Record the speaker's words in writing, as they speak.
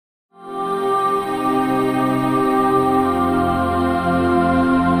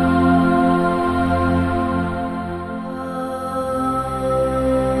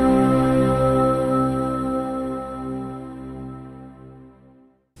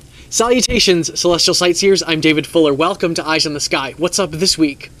Salutations, celestial sightseers. I'm David Fuller. Welcome to Eyes on the Sky. What's up this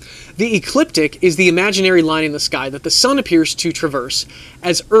week? The ecliptic is the imaginary line in the sky that the sun appears to traverse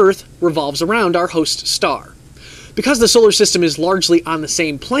as Earth revolves around our host star. Because the solar system is largely on the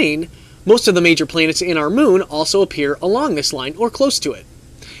same plane, most of the major planets in our moon also appear along this line or close to it.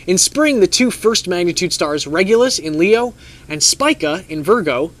 In spring, the two first magnitude stars Regulus in Leo and Spica in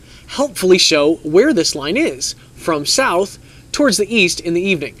Virgo helpfully show where this line is, from south towards the east in the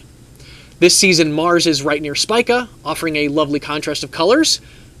evening. This season, Mars is right near Spica, offering a lovely contrast of colors.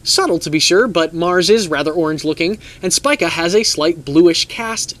 Subtle to be sure, but Mars is rather orange looking, and Spica has a slight bluish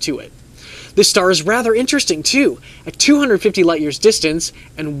cast to it. This star is rather interesting too. At 250 light-years distance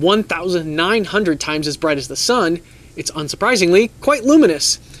and 1,900 times as bright as the Sun, it's unsurprisingly quite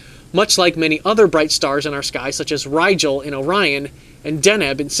luminous, much like many other bright stars in our sky such as Rigel in Orion and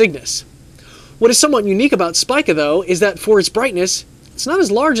Deneb in Cygnus. What is somewhat unique about Spica, though, is that for its brightness, it's not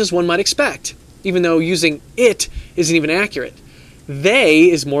as large as one might expect, even though using it isn't even accurate. They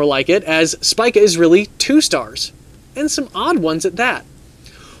is more like it, as Spica is really two stars, and some odd ones at that.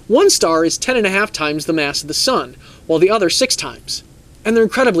 One star is 10.5 times the mass of the Sun, while the other 6 times. And they're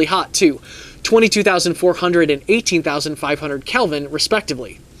incredibly hot too, 22,400 and 18,500 Kelvin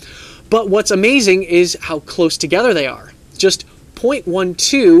respectively. But what's amazing is how close together they are, just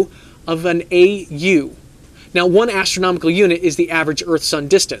 0.12 of an AU. Now, 1 astronomical unit is the average Earth-Sun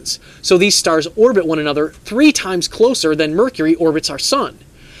distance, so these stars orbit one another 3 times closer than Mercury orbits our Sun.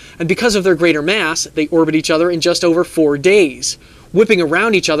 And because of their greater mass, they orbit each other in just over 4 days, whipping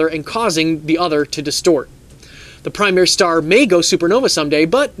around each other and causing the other to distort. The primary star may go supernova someday,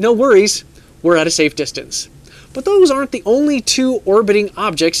 but no worries, we're at a safe distance. But those aren't the only 2 orbiting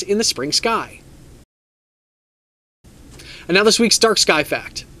objects in the spring sky. And now this week's dark sky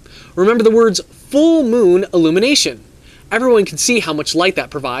fact. Remember the words full moon illumination. Everyone can see how much light that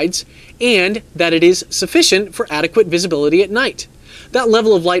provides, and that it is sufficient for adequate visibility at night. That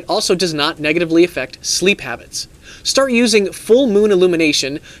level of light also does not negatively affect sleep habits. Start using full moon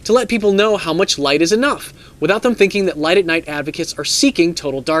illumination to let people know how much light is enough, without them thinking that light at night advocates are seeking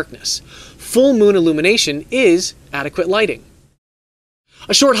total darkness. Full moon illumination is adequate lighting.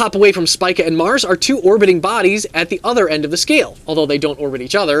 A short hop away from Spica and Mars are 2 orbiting bodies at the other end of the scale, although they don't orbit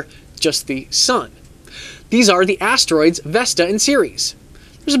each other, just the Sun. These are the asteroids Vesta and Ceres.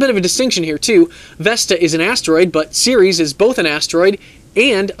 There's a bit of a distinction here too. Vesta is an asteroid, but Ceres is both an asteroid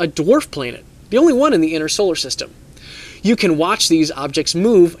and a dwarf planet, the only one in the inner solar system. You can watch these objects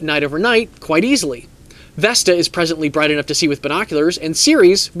move night over night quite easily. Vesta is presently bright enough to see with binoculars, and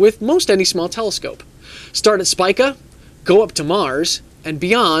Ceres with most any small telescope. Start at Spica, go up to Mars, and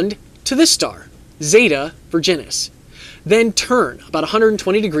beyond to this star, Zeta Virginis. Then turn about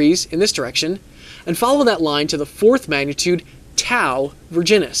 120 degrees in this direction and follow that line to the 4th magnitude Tau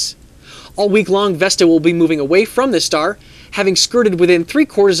Virginis. All week long, Vesta will be moving away from this star, having skirted within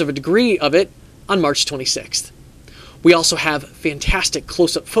 3/4 of a degree of it on March 26th. We also have fantastic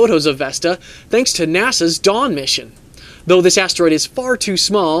close-up photos of Vesta thanks to NASA's Dawn mission. Though this asteroid is far too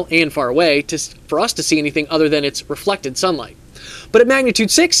small and far away for us to see anything other than its reflected sunlight. But at magnitude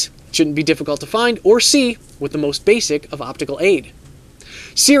 6, it shouldn't be difficult to find or see with the most basic of optical aid.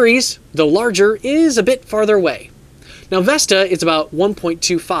 Ceres, though larger, is a bit farther away. Now Vesta is about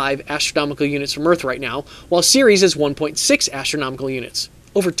 1.25 astronomical units from Earth right now, while Ceres is 1.6 astronomical units,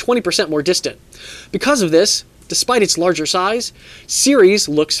 over 20% more distant. Because of this, despite its larger size, Ceres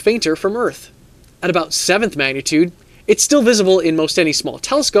looks fainter from Earth. At about 7th magnitude, it's still visible in most any small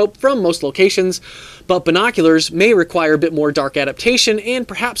telescope from most locations, but binoculars may require a bit more dark adaptation and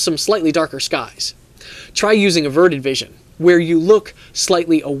perhaps some slightly darker skies. Try using averted vision, where you look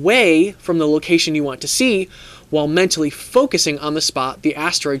slightly away from the location you want to see while mentally focusing on the spot the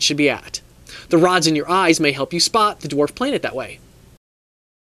asteroid should be at. The rods in your eyes may help you spot the dwarf planet that way.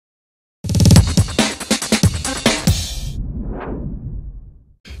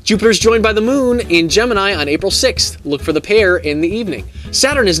 Jupiter is joined by the Moon in Gemini on April 6th. Look for the pair in the evening.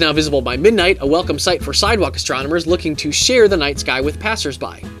 Saturn is now visible by midnight, a welcome sight for sidewalk astronomers looking to share the night sky with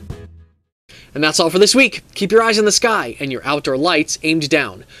passersby. And that's all for this week. Keep your eyes in the sky and your outdoor lights aimed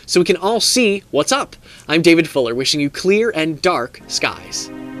down so we can all see what's up. I'm David Fuller, wishing you clear and dark skies.